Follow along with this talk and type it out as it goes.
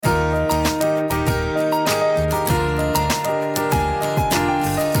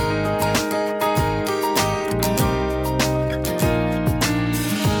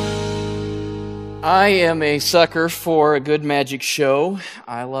I am a sucker for a good magic show.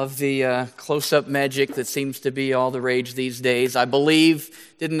 I love the close-up magic that seems to be all the rage these days. I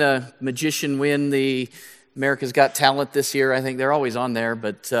believe, didn't a magician win the America's Got Talent this year? I think they're always on there,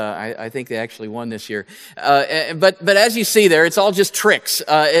 but I think they actually won this year. But as you see there, it's all just tricks.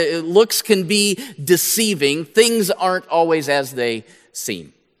 Looks can be deceiving. Things aren't always as they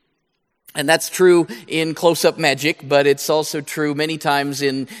seem. And that's true in close-up magic, but it's also true many times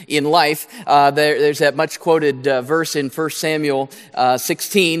in life. There's that much-quoted verse in 1 Samuel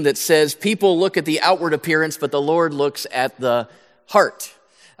 16 that says, "People look at the outward appearance, but the Lord looks at the heart."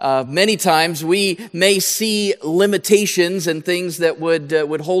 Many times we may see limitations and things that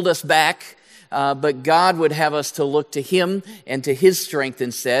would hold us back, but God would have us to look to Him and to His strength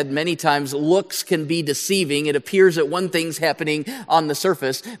instead. Many times looks can be deceiving. It appears that one thing's happening on the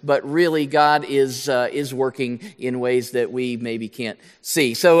surface, but really God is working in ways that we maybe can't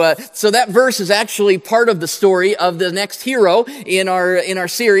see. So that verse is actually part of the story of the next hero in our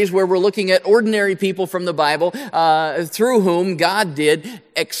series, where we're looking at ordinary people from the Bible through whom God did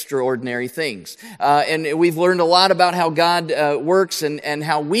extraordinary things. And we've learned a lot about how God works and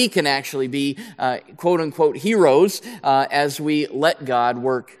how we can actually be quote-unquote heroes as we let God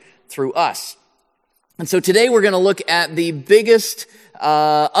work through us. And so today we're going to look at the biggest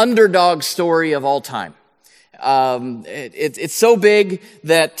underdog story of all time. It's so big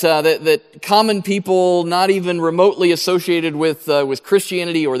that common people, not even remotely associated with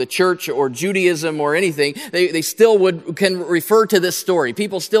Christianity or the church or Judaism or anything, they still can refer to this story.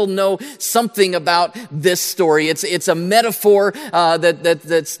 People still know something about this story. It's a metaphor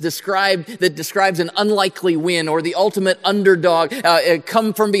that describes an unlikely win or the ultimate underdog,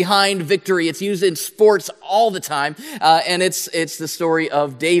 come from behind victory. It's used in sports all the time, and it's the story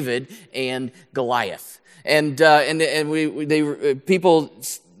of David and Goliath. People,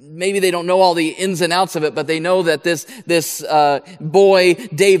 maybe they don't know all the ins and outs of it, but they know that this boy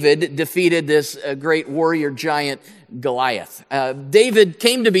David defeated this great warrior giant Goliath. David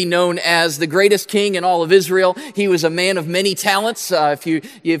came to be known as the greatest king in all of Israel. He was a man of many talents. If you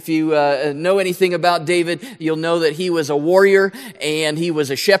know anything about David, you'll know that he was a warrior, and he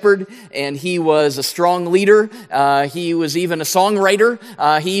was a shepherd, and he was a strong leader. He was even a songwriter.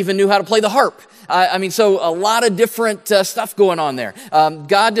 He even knew how to play the harp. So a lot of different stuff going on there.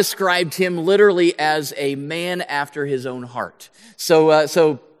 God described him literally as a man after his own heart.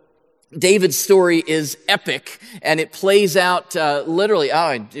 So David's story is epic, and it plays out literally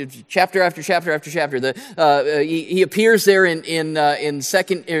chapter after chapter after chapter. He appears there in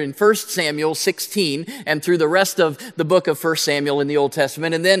 1 Samuel 16, and through the rest of the book of 1 Samuel in the Old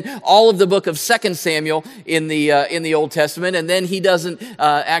Testament, and then all of the book of 2 Samuel in the Old Testament, and then he doesn't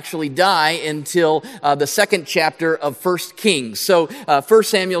actually die until the second chapter of 1 Kings. So 1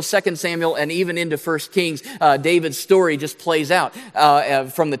 Samuel, 2 Samuel, and even into 1 Kings, David's story just plays out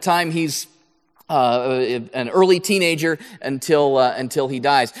from the time he's an early teenager until he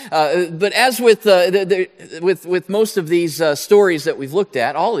dies. But as with most of these stories that we've looked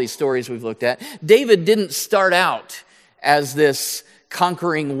at, all of these stories we've looked at, David didn't start out as this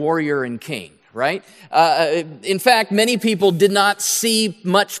conquering warrior and king, right? In fact, many people did not see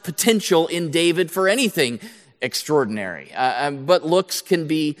much potential in David for anything extraordinary. But looks can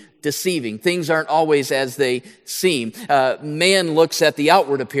be deceiving. Things aren't always as they seem. Man looks at the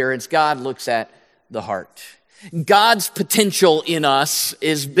outward appearance. God looks at the heart. God's potential in us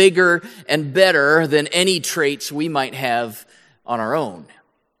is bigger and better than any traits we might have on our own.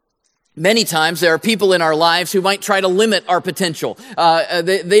 Many times there are people in our lives who might try to limit our potential.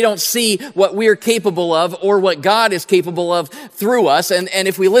 They don't see what we're capable of or what God is capable of through us. And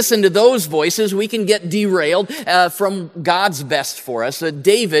if we listen to those voices, we can get derailed from God's best for us.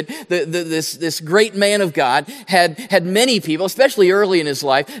 David, this great man of God, had many people, especially early in his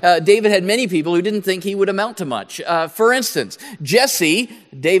life, David had many people who didn't think he would amount to much. For instance, Jesse,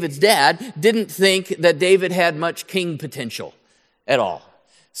 David's dad, didn't think that David had much king potential at all.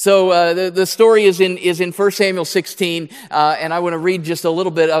 So the story is in 1 Samuel 16, and I want to read just a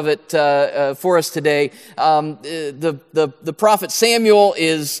little bit of it for us today. The prophet Samuel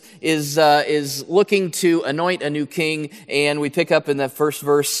is looking to anoint a new king, and we pick up in the first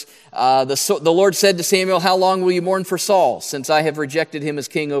verse. The Lord said to Samuel, "How long will you mourn for Saul, since I have rejected him as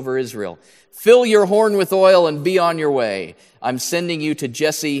king over Israel? Fill your horn with oil and be on your way. I'm sending you to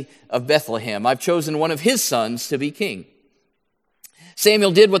Jesse of Bethlehem. I've chosen one of his sons to be king."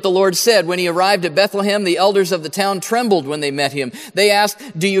 Samuel did what the Lord said. When he arrived at Bethlehem, the elders of the town trembled when they met him. They asked,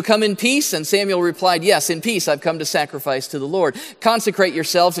 "Do you come in peace?" And Samuel replied, "Yes, in peace. I've come to sacrifice to the Lord. Consecrate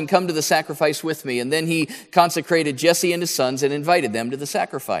yourselves and come to the sacrifice with me." And then he consecrated Jesse and his sons and invited them to the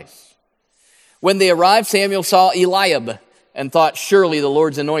sacrifice. When they arrived, Samuel saw Eliab and thought, surely the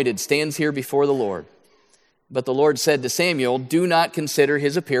Lord's anointed stands here before the Lord. But the Lord said to Samuel, do not consider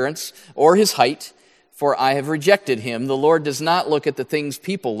his appearance or his height, for I have rejected him. The Lord does not look at the things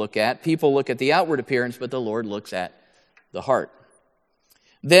people look at. People look at the outward appearance, but the Lord looks at the heart.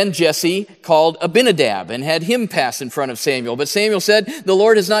 Then Jesse called Abinadab and had him pass in front of Samuel. But Samuel said, the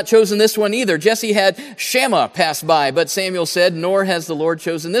Lord has not chosen this one either. Jesse had Shammah pass by, but Samuel said, nor has the Lord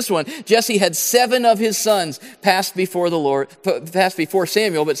chosen this one. Jesse had 7 of his sons pass before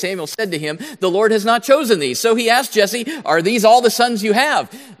Samuel, but Samuel said to him, the Lord has not chosen these. So he asked Jesse, are these all the sons you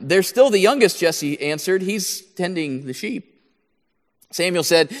have? They're still the youngest, Jesse answered. He's tending the sheep. Samuel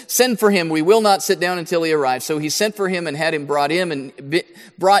said, send for him. We will not sit down until he arrives. So he sent for him and had him brought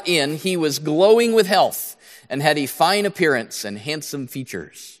in. He was glowing with health and had a fine appearance and handsome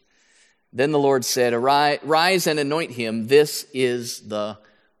features. Then the Lord said, rise and anoint him. This is the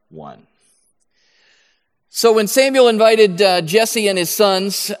one. So when Samuel invited Jesse and his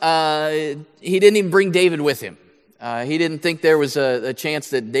sons, he didn't even bring David with him. He didn't think there was a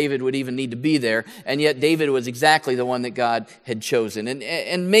chance that David would even need to be there, and yet David was exactly the one that God had chosen.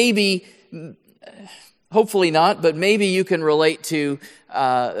 And maybe, hopefully not, but maybe you can relate to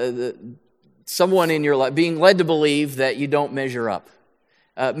someone in your life being led to believe that you don't measure up.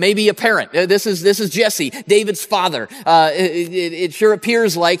 Maybe a parent. This is Jesse, David's father. It sure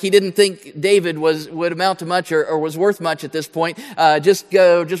appears like he didn't think David would amount to much or was worth much at this point. Just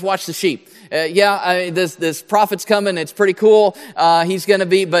watch the sheep. This prophet's coming. It's pretty cool. He's going to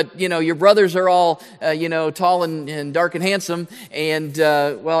be, but your brothers are all, tall and dark and handsome. And,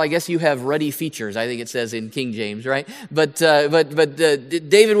 I guess you have ruddy features. I think it says in King James, right? But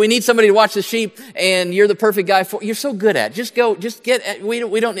David, we need somebody to watch the sheep, and you're the perfect guy you're so good at. Just go,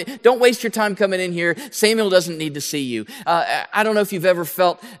 don't waste your time coming in here. Samuel doesn't need to see you. I don't know if you've ever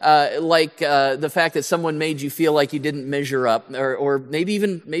felt, like the fact that someone made you feel like you didn't measure up, or maybe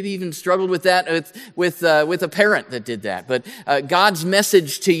even struggled with that with a parent that did that. But God's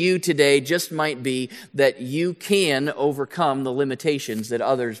message to you today just might be that you can overcome the limitations that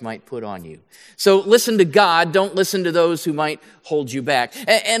others might put on you. So listen to God. Don't listen to those who might hold you back.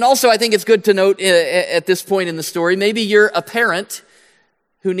 And also, I think it's good to note at this point in the story, maybe you're a parent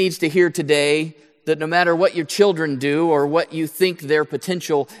who needs to hear today that no matter what your children do or what you think their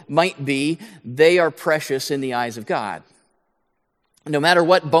potential might be, they are precious in the eyes of God. No matter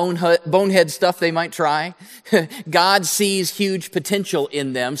what bonehead stuff they might try, God sees huge potential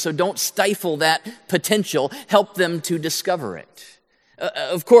in them, so don't stifle that potential. Help them to discover it.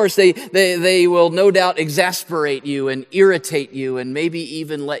 Of course, they will no doubt exasperate you and irritate you and maybe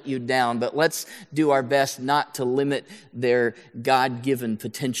even let you down, but let's do our best not to limit their God-given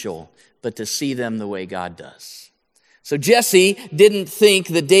potential, but to see them the way God does. So Jesse didn't think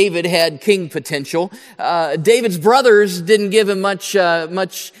that David had king potential. David's brothers didn't give him much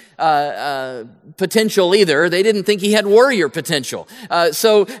potential either. They didn't think he had warrior potential.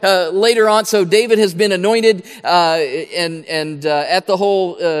 So later on, David has been anointed, and at the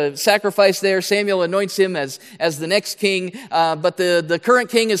whole sacrifice there, Samuel anoints him as the next king. But the current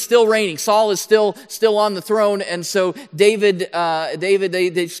king is still reigning. Saul is still on the throne, and so David, they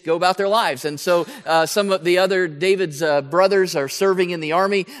just go about their lives. And so some of the other David's brothers are serving in the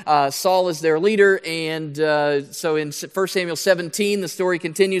army. Saul is their leader, and so in 1 Samuel 17, the story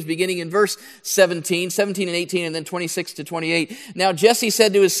continues, beginning in verse 17 and 18, and then 26 to 28. Now Jesse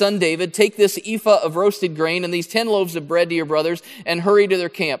said to his son David, take this ephah of roasted grain and these 10 loaves of bread to your brothers and hurry to their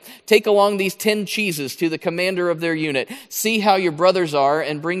camp. Take along these 10 cheeses to the commander of their unit. See how your brothers are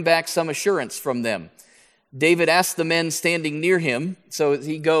and bring back some assurance from them. David asked the men standing near him, so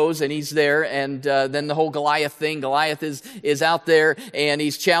he goes and he's there, and then the whole Goliath thing. Goliath is out there, and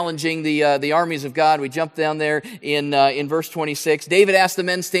he's challenging the armies of God. We jump down there in verse 26. David asked the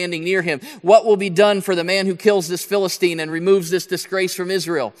men standing near him, what will be done for the man who kills this Philistine and removes this disgrace from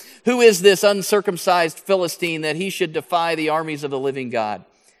Israel? Who is this uncircumcised Philistine that he should defy the armies of the living God?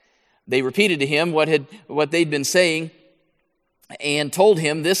 They repeated to him what they'd been saying, and told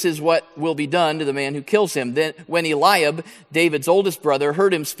him, this is what will be done to the man who kills him. Then when Eliab, David's oldest brother,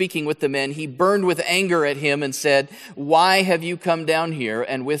 heard him speaking with the men, he burned with anger at him and said, why have you come down here,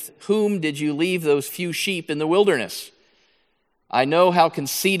 and with whom did you leave those few sheep in the wilderness? I know how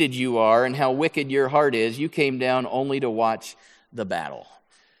conceited you are and how wicked your heart is. You came down only to watch the battle.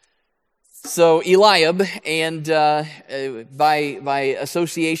 So Eliab and by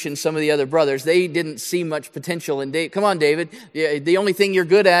association some of the other brothers, they didn't see much potential in David. Come on, David. The only thing you're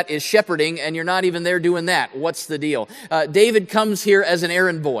good at is shepherding, and you're not even there doing that. What's the deal? David comes here as an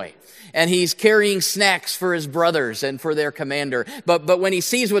errand boy, and he's carrying snacks for his brothers and for their commander. But when he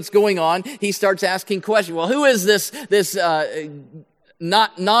sees what's going on, he starts asking questions. Well, who is this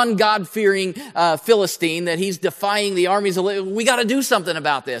not non-God-fearing Philistine that he's defying the armies? We got to do something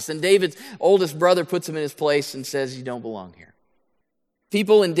about this. And David's oldest brother puts him in his place and says, you don't belong here.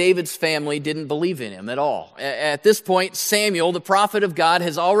 People in David's family didn't believe in him at all. At this point, Samuel, the prophet of God,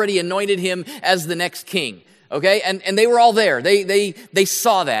 has already anointed him as the next king. Okay, and they were all there. They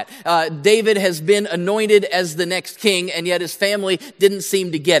saw that. David has been anointed as the next king, and yet his family didn't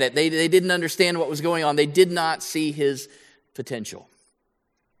seem to get it. They didn't understand what was going on. They did not see his potential.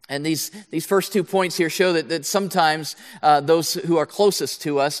 And these first 2 points here show that sometimes those who are closest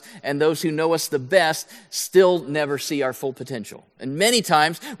to us and those who know us the best still never see our full potential. And many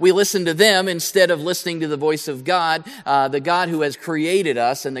times we listen to them instead of listening to the voice of God, the God who has created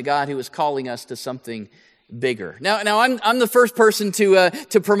us and the God who is calling us to something bigger. Now I'm the first person to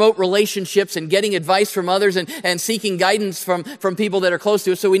promote relationships and getting advice from others and seeking guidance from people that are close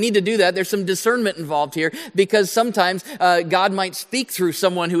to us. So we need to do that. There's some discernment involved here because sometimes God might speak through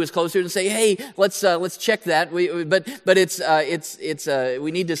someone who is closer and say, "Hey, let's check that." But it's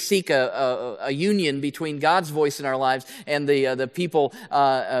we need to seek a union between God's voice in our lives and the people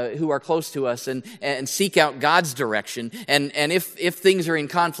who are close to us and seek out God's direction. And if things are in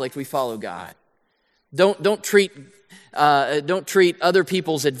conflict, we follow God. Don't treat other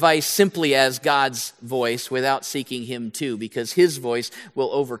people's advice simply as God's voice without seeking Him too, because His voice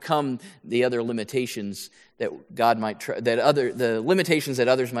will overcome the other limitations that God might the limitations that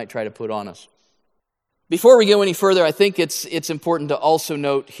others might try to put on us. Before we go any further, I think it's important to also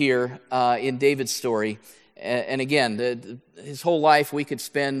note here in David's story. And again, his whole life, we could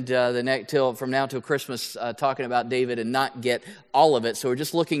spend from now till Christmas talking about David and not get all of it. So we're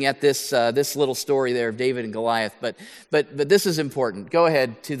just looking at this little story there of David and Goliath. But this is important. Go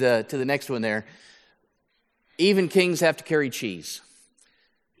ahead to the next one there. Even kings have to carry cheese.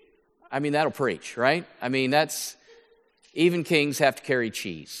 I mean, that'll preach, right? I mean, even kings have to carry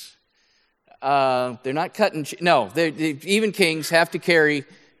cheese. They're not cutting. Even kings have to carry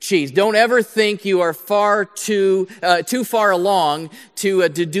cheese. Don't ever think you are too far along to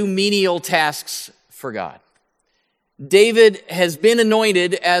do menial tasks for God. David has been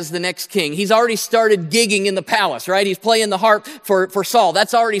anointed as the next king. He's already started gigging in the palace, right? He's playing the harp for Saul.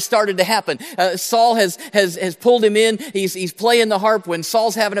 That's already started to happen. Saul has pulled him in. He's playing the harp when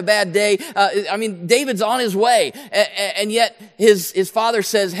Saul's having a bad day. David's on his way. And yet his father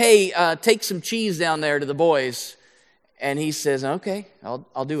says, "Hey, take some cheese down there to the boys." And he says, "Okay,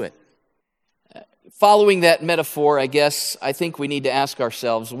 I'll do it." Following that metaphor, I think we need to ask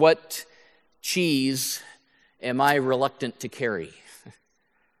ourselves, what cheese am I reluctant to carry?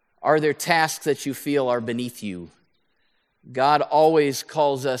 Are there tasks that you feel are beneath you? God always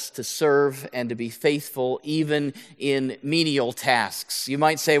calls us to serve and to be faithful even in menial tasks. You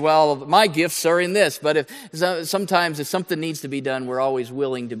might say, well, my gifts are in this, but sometimes if something needs to be done, we're always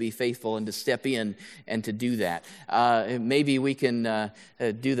willing to be faithful and to step in and to do that. Maybe we can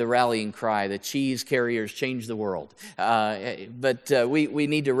do the rallying cry, the cheese carriers change the world. But we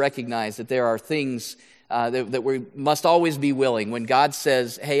need to recognize that there are things that we must always be willing. When God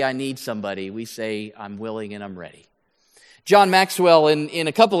says, "Hey, I need somebody," we say, "I'm willing and I'm ready." John Maxwell, in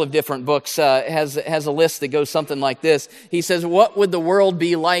a couple of different books, has a list that goes something like this. He says, what would the world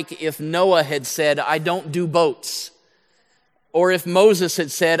be like if Noah had said, "I don't do boats"? Or if Moses had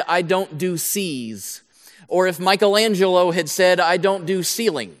said, "I don't do seas"? Or if Michelangelo had said, "I don't do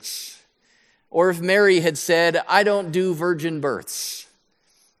ceilings"? Or if Mary had said, "I don't do virgin births"?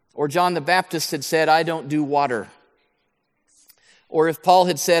 Or John the Baptist had said, "I don't do water"? Or if Paul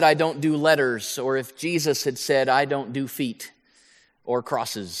had said, "I don't do letters," or if Jesus had said, "I don't do feet or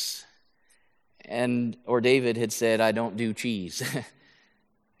crosses," or David had said, "I don't do cheese."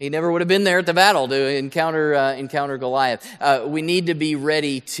 He never would have been there at the battle to encounter Goliath. We need to be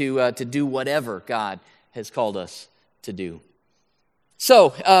ready to do whatever God has called us to do.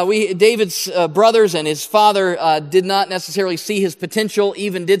 So, David's brothers and his father did not necessarily see his potential,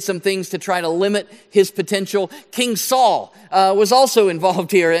 even did some things to try to limit his potential. King Saul was also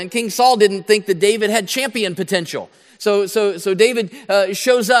involved here, and King Saul didn't think that David had champion potential. So David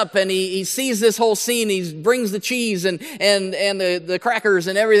shows up and he sees this whole scene. He brings the cheese and the crackers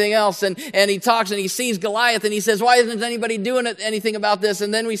and everything else, and he talks and he sees Goliath and he says, "Why isn't anybody doing anything about this?"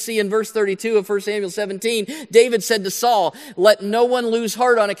 And then we see in verse 32 of 1 Samuel 17, David said to Saul, "Let no one lose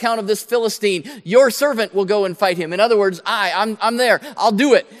heart on account of this Philistine. Your servant will go and fight him. In other words, I'm there. I'll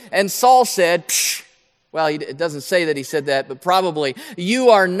do it. And Saul said, psh, well, it doesn't say that he said that, but probably, you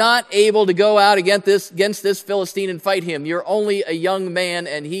are not able to go out against this Philistine and fight him. You're only a young man,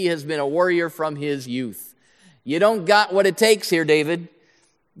 and he has been a warrior from his youth. You don't got what it takes here, David.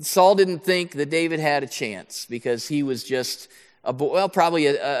 Saul didn't think that David had a chance because he was just probably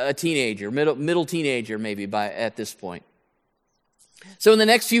a teenager, middle teenager maybe at this point. So in the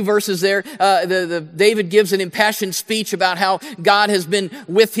next few verses there, David gives an impassioned speech about how God has been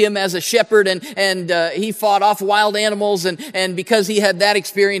with him as a shepherd, and he fought off wild animals, and because he had that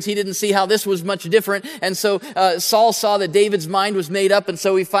experience, he didn't see how this was much different. And so Saul saw that David's mind was made up, and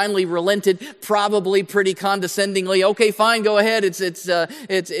so he finally relented, probably pretty condescendingly. Okay, fine, go ahead.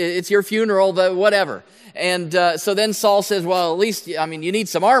 It's your funeral, whatever. And so then Saul says, well, at least, you need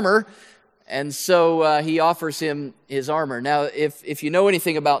some armor. And so he offers him his armor. Now, if you know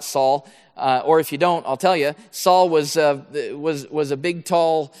anything about Saul, or if you don't, I'll tell you, Saul was a big,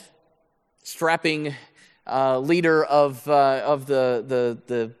 tall, strapping leader of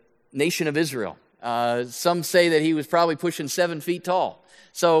the nation of Israel. Some say that he was probably pushing 7 feet tall.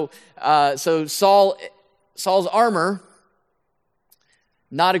 So Saul's armor,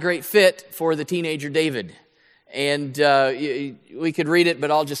 not a great fit for the teenager David. And we could read it,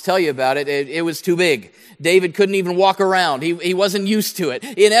 but I'll just tell you about it. It was too big. David couldn't even walk around. He wasn't used to it.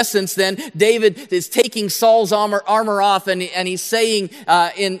 In essence, then, David is taking Saul's armor off, and he's saying,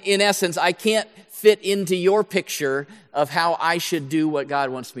 in essence, I can't fit into your picture of how I should do what God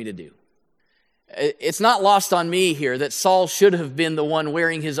wants me to do. It's not lost on me here that Saul should have been the one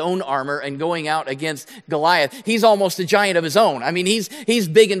wearing his own armor and going out against Goliath. He's almost a giant of his own. He's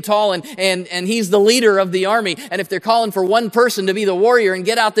big and tall, and he's the leader of the army. And if they're calling for one person to be the warrior and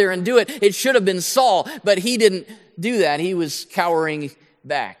get out there and do it, it should have been Saul. But he didn't do that. He was cowering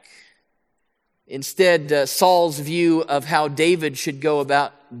back. Instead, Saul's view of how David should go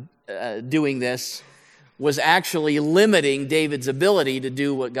about doing this was actually limiting David's ability to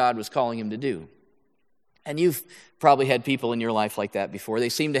do what God was calling him to do. And you've probably had people in your life like that before. They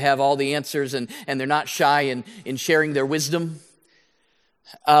seem to have all the answers, and they're not shy in sharing their wisdom.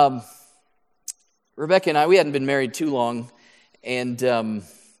 Rebecca and I, we hadn't been married too long, and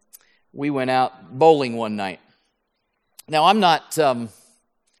we went out bowling one night. Now, I'm not a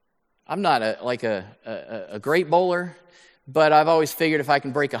great bowler, but I've always figured if I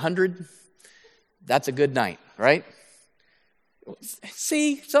can break 100, that's a good night, right?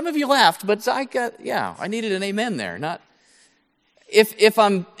 See, some of you laughed, but I needed an amen there. Not if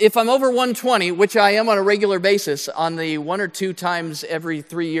I'm over 120, which I am on a regular basis on the 1 or 2 times every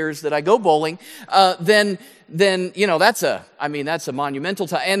 3 years that I go bowling, then that's a monumental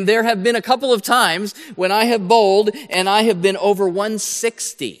time. And there have been a couple of times when I have bowled and I have been over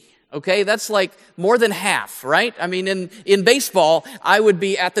 160. Okay, that's like more than half, right? In baseball, I would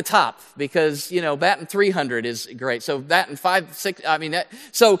be at the top because, batting 300 is great. So batting 5, 6,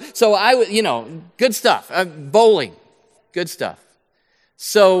 so I would, good stuff. Bowling, good stuff.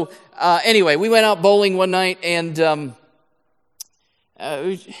 So anyway, we went out bowling one night and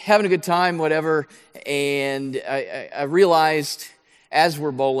having a good time, whatever. And I realized as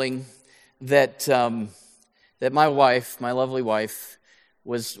we're bowling that my wife, my lovely wife,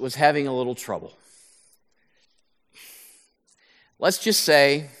 was having a little trouble. Let's just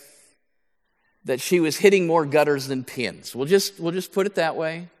say that she was hitting more gutters than pins. We'll just put it that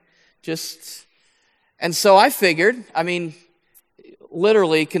way. And so I figured,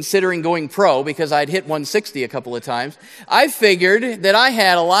 literally considering going pro, because I'd hit 160 a couple of times, I figured that I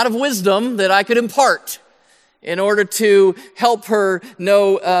had a lot of wisdom that I could impart in order to help her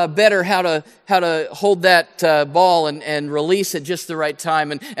know better how to hold that ball and release at just the right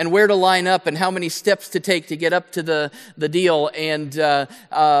time, and where to line up and how many steps to take to get up to the deal, and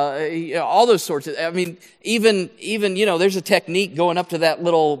all those sorts of. Even there's a technique going up to that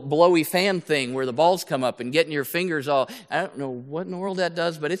little blowy fan thing where the balls come up and getting your fingers all. I don't know what in the world that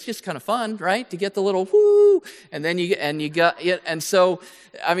does, but it's just kind of fun, right? To get the little whoo, and then you got it, and so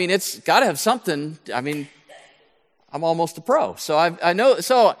it's got to have something. I'm almost a pro, so I know.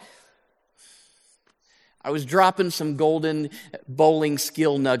 So I was dropping some golden bowling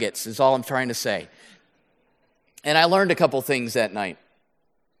skill nuggets, is all I'm trying to say. And I learned a couple things that night.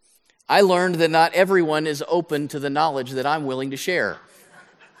 I learned that not everyone is open to the knowledge that I'm willing to share.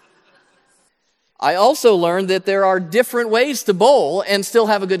 I also learned that there are different ways to bowl and still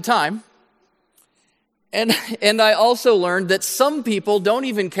have a good time. And I also learned that some people don't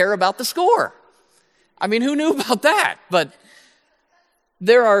even care about the score. Who knew about that? But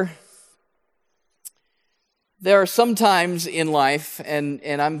there are There are some times in life, and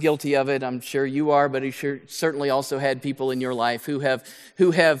I'm guilty of it, I'm sure you are, but you certainly also had people in your life who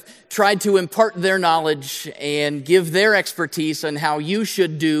have tried to impart their knowledge and give their expertise on how you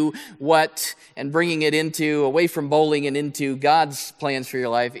should do what, and bringing it away from bowling and into God's plans for your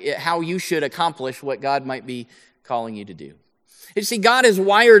life, how you should accomplish what God might be calling you to do. You see, God has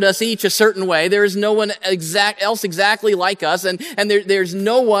wired us each a certain way. There is no one else exactly like us, and there's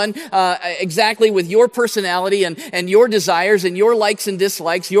no one exactly with your personality and your desires and your likes and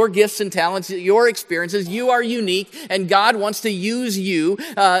dislikes, your gifts and talents, your experiences. You are unique, and God wants to use you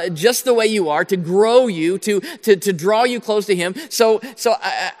just the way you are to grow you, to draw you close to Him. So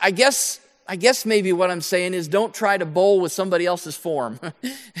I guess maybe what I'm saying is don't try to bowl with somebody else's form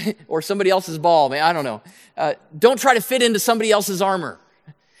or somebody else's ball. I don't know. Don't try to fit into somebody else's armor.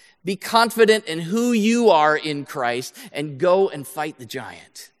 Be confident in who you are in Christ and go and fight the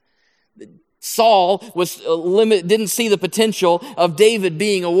giant. Saul didn't see the potential of David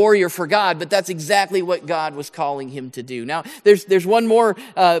being a warrior for God, but that's exactly what God was calling him to do. Now, there's one more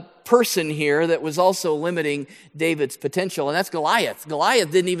person here that was also limiting David's potential, and that's Goliath. Goliath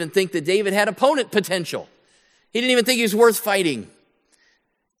didn't even think that David had opponent potential. He didn't even think he was worth fighting.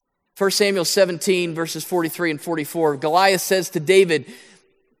 1 Samuel 17, verses 43 and 44, Goliath says to David,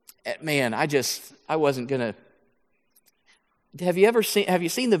 man, I wasn't going to. Have you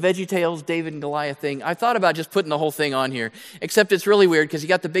seen the VeggieTales David and Goliath thing? I thought about just putting the whole thing on here, except it's really weird because you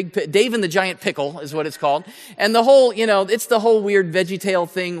got the Dave and the Giant Pickle is what it's called. And the whole, it's the whole weird VeggieTale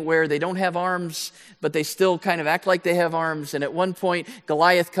thing where they don't have arms, but they still kind of act like they have arms. And at one point,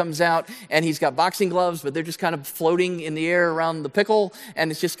 Goliath comes out and he's got boxing gloves, but they're just kind of floating in the air around the pickle. And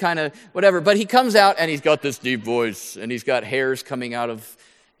it's just kind of whatever. But he comes out and he's got this deep voice and he's got hairs coming out of,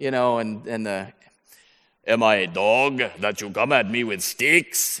 and the, "Am I a dog that you come at me with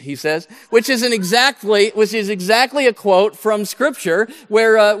sticks?" he says, which is exactly a quote from Scripture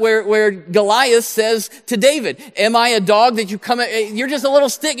where Goliath says to David, "Am I a dog that you come at? You're just a little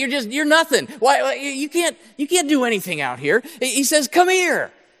stick. You're nothing. Why you can't do anything out here." He says, "Come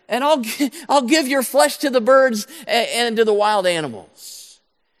here, and I'll give your flesh to the birds and to the wild animals."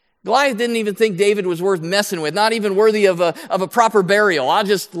 Goliath didn't even think David was worth messing with, not even worthy of a proper burial. I'll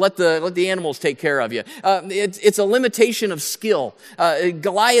just let the animals take care of you. It's a limitation of skill.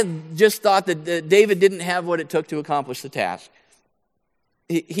 Goliath just thought that David didn't have what it took to accomplish the task.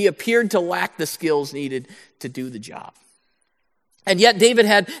 He appeared to lack the skills needed to do the job. And yet David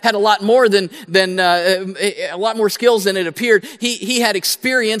had a lot more a lot more skills than it appeared. He had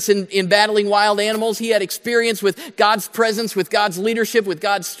experience in battling wild animals. He had experience with God's presence, with God's leadership, with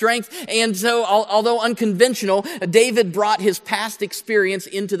God's strength. And so, although unconventional, David brought his past experience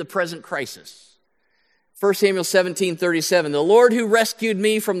into the present crisis. 1 Samuel 17:37, "The Lord who rescued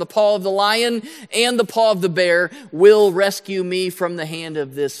me from the paw of the lion and the paw of the bear will rescue me from the hand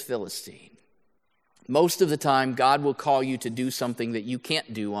of this Philistine." Most of the time, God will call you to do something that you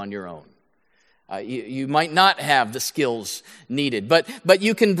can't do on your own. You might not have the skills needed, but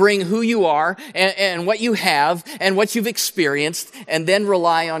you can bring who you are and what you have and what you've experienced and then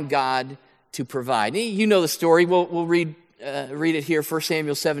rely on God to provide. You know the story. We'll read it here, 1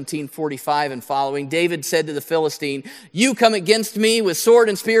 Samuel 17:45 and following. David said to the Philistine, "You come against me with sword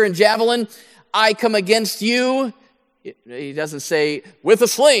and spear and javelin. I come against you." He doesn't say, "with a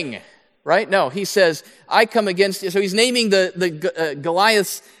sling." Right? No, he says, "I come against you." So he's naming the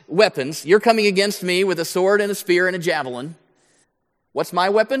Goliath's weapons. You're coming against me with a sword and a spear and a javelin. What's my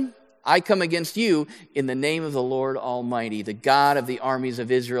weapon? I come against you in the name of the Lord Almighty, the God of the armies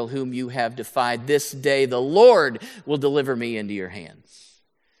of Israel, whom you have defied. This day the Lord will deliver me into your hands.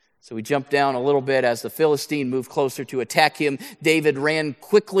 So we jump down a little bit as the Philistine moved closer to attack him. David ran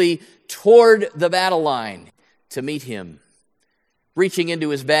quickly toward the battle line to meet him. Reaching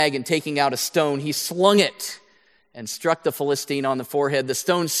into his bag and taking out a stone, he slung it and struck the Philistine on the forehead. The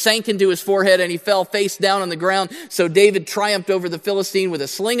stone sank into his forehead and he fell face down on the ground. So David triumphed over the Philistine with a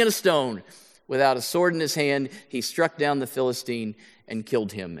sling and a stone. Without a sword in his hand, he struck down the Philistine and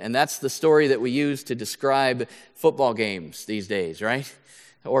killed him. And that's the story that we use to describe football games these days, right?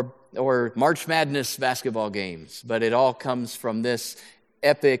 Or March Madness basketball games. But it all comes from this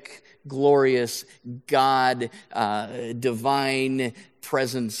epic, glorious God, divine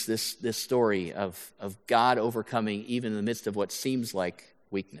presence, this story of God overcoming even in the midst of what seems like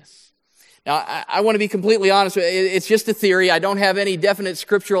weakness. Now, I want to be completely honest. It's just a theory. I don't have any definite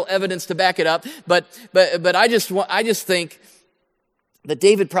scriptural evidence to back it up. But I just think that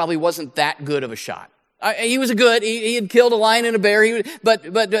David probably wasn't that good of a shot. He was he had killed a lion and a bear. But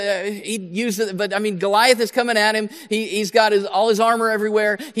he used it. But I mean, Goliath is coming at him. He's got all his armor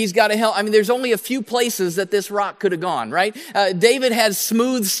everywhere. He's got a helmet. I mean, there's only a few places that this rock could have gone, right? David had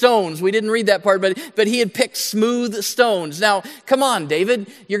smooth stones. We didn't read that part, but he had picked smooth stones. Now, come on,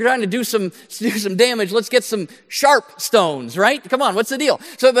 David, you're trying to do some damage. Let's get some sharp stones, right? Come on, what's the deal?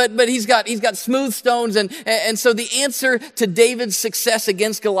 So, but he's got smooth stones, and so the answer to David's success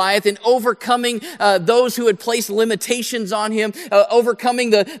against Goliath in overcoming those who had placed limitations on him,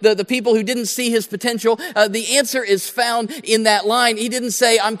 overcoming the people who didn't see his potential. The answer is found in that line. He didn't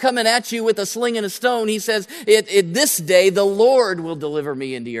say, I'm coming at you with a sling and a stone. He says, this day the Lord will deliver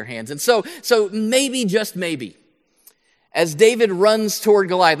me into your hands. And so maybe, just maybe, as David runs toward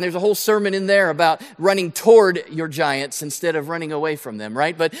Goliath, and there's a whole sermon in there about running toward your giants instead of running away from them,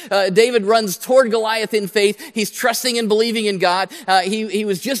 right? But David runs toward Goliath in faith. He's trusting and believing in God. He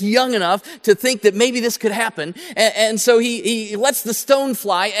was just young enough to think that maybe this could happen. And so he lets the stone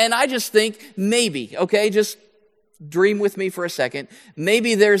fly. And I just think maybe, okay, just dream with me for a second.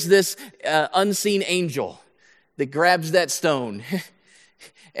 Maybe there's this unseen angel that grabs that stone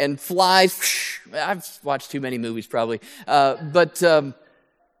and flies. I've watched too many movies probably, but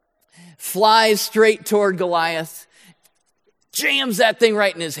flies straight toward Goliath, jams that thing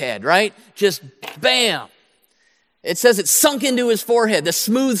right in his head, right? Just bam. It says it sunk into his forehead. The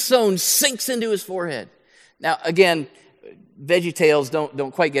smooth stone sinks into his forehead. Now, again, VeggieTales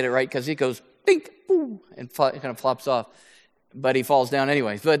don't quite get it right because he goes bink, boo, and kind of flops off, but he falls down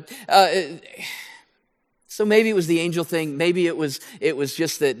anyways. But so maybe it was the angel thing. Maybe it was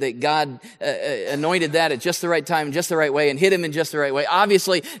just that God anointed that at just the right time, just the right way, and hit him in just the right way.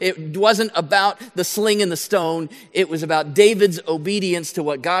 Obviously, it wasn't about the sling and the stone. It was about David's obedience to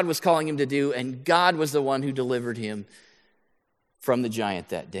what God was calling him to do, and God was the one who delivered him from the giant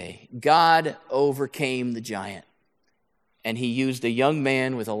that day. God overcame the giant, and he used a young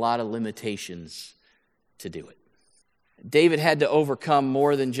man with a lot of limitations to do it. David had to overcome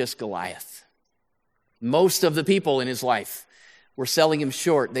more than just Goliath. Most of the people in his life were selling him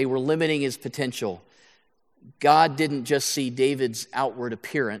short. They were limiting his potential. God didn't just see David's outward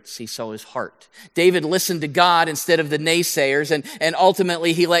appearance, he saw his heart. David listened to God instead of the naysayers, and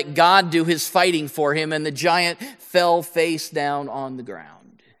ultimately he let God do his fighting for him, and the giant fell face down on the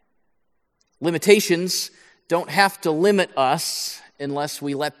ground. Limitations don't have to limit us unless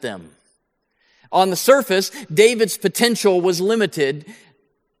we let them. On the surface, David's potential was limited,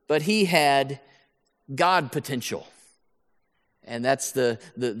 but he had God potential. And that's the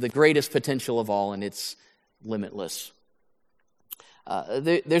greatest potential of all, and it's limitless.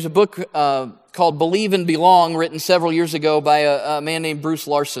 There's a book called Believe and Belong, written several years ago by a man named Bruce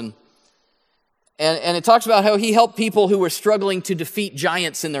Larson. And it talks about how he helped people who were struggling to defeat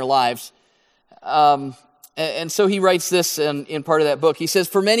giants in their lives. And so he writes this in part of that book. He says,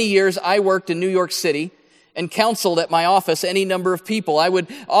 for many years, I worked in New York City and counseled at my office any number of people. I would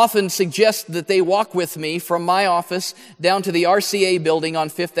often suggest that they walk with me from my office down to the RCA building on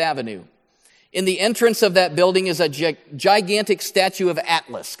Fifth Avenue. In the entrance of that building is a gigantic statue of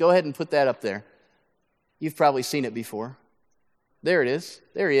Atlas. Go ahead and put that up there. You've probably seen it before. There it is.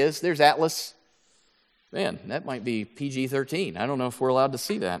 There he is. There's Atlas. Man, that might be PG-13. I don't know if we're allowed to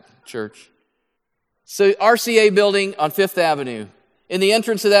see that, church. So RCA building on Fifth Avenue. In the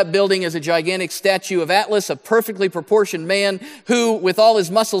entrance of that building is a gigantic statue of Atlas, a perfectly proportioned man who, with all his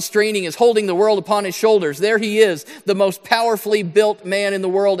muscles straining, is holding the world upon his shoulders. There he is, the most powerfully built man in the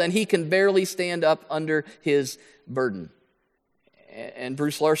world, and he can barely stand up under his burden. And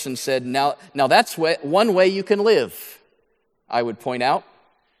Bruce Larson said, now that's one way you can live, I would point out,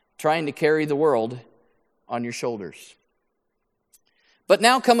 trying to carry the world on your shoulders. But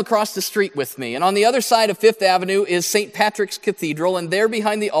now come across the street with me. And on the other side of Fifth Avenue is St. Patrick's Cathedral, and there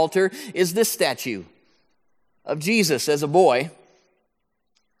behind the altar is this statue of Jesus as a boy,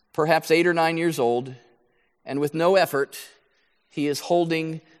 perhaps 8 or 9 years old, and with no effort, he is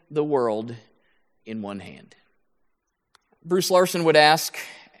holding the world in one hand. Bruce Larson would ask,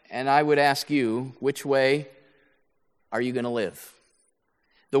 and I would ask you, which way are you going to live?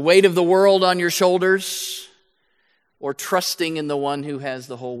 The weight of the world on your shoulders, or trusting in the one who has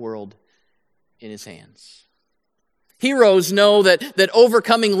the whole world in his hands? Heroes know that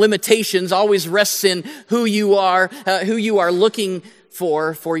overcoming limitations always rests in who you are looking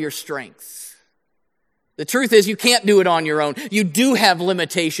for your strength. The truth is you can't do it on your own. You do have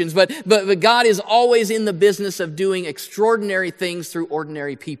limitations, but God is always in the business of doing extraordinary things through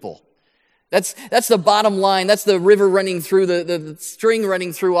ordinary people. That's the bottom line. That's the river running through, the string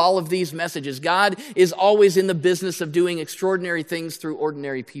running through all of these messages. God is always in the business of doing extraordinary things through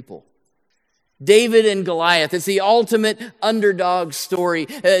ordinary people. David and Goliath. It's the ultimate underdog story.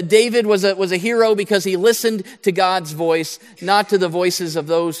 David was a hero because he listened to God's voice, not to the voices of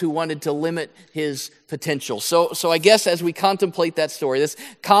those who wanted to limit his potential. So I guess as we contemplate that story, this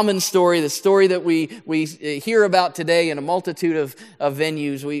common story, the story that we hear about today in a multitude of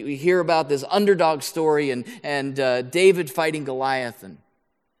venues, we hear about this underdog story and David fighting Goliath and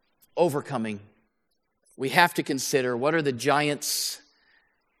overcoming. We have to consider, what are the giants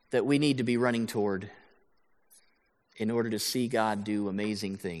that we need to be running toward in order to see God do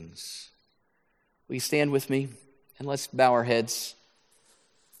amazing things? Will you stand with me and let's bow our heads.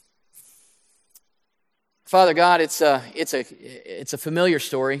 Father God, it's a familiar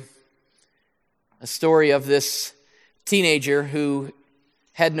story, a story of this teenager who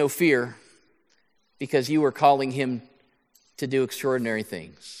had no fear because you were calling him to do extraordinary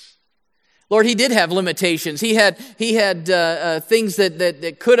things. Lord, he did have limitations. He had things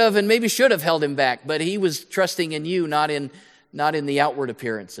that could have and maybe should have held him back, but he was trusting in you, not in the outward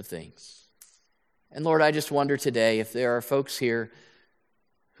appearance of things. And Lord, I just wonder today if there are folks here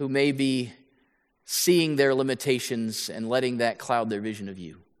who may be seeing their limitations and letting that cloud their vision of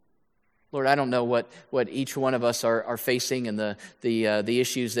you. Lord, I don't know what each one of us are facing and the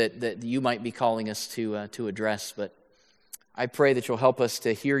issues that you might be calling us to address, but I pray that you'll help us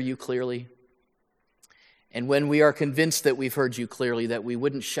to hear you clearly. And when we are convinced that we've heard you clearly, that we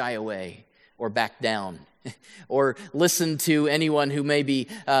wouldn't shy away or back down or listen to anyone who may be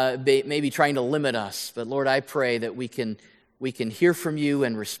trying to limit us. But Lord, I pray that we can hear from you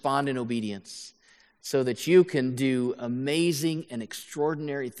and respond in obedience so that you can do amazing and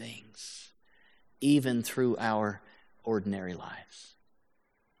extraordinary things even through our ordinary lives.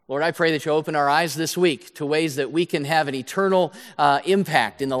 Lord, I pray that you open our eyes this week to ways that we can have an eternal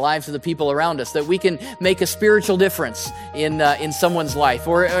impact in the lives of the people around us, that we can make a spiritual difference in someone's life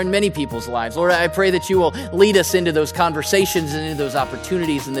or in many people's lives. Lord, I pray that you will lead us into those conversations and into those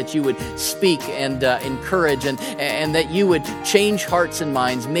opportunities, and that you would speak and encourage and that you would change hearts and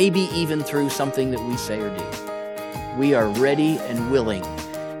minds, maybe even through something that we say or do. We are ready and willing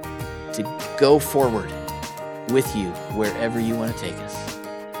to go forward with you wherever you want to take us.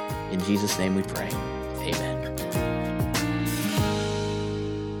 In Jesus' name we pray.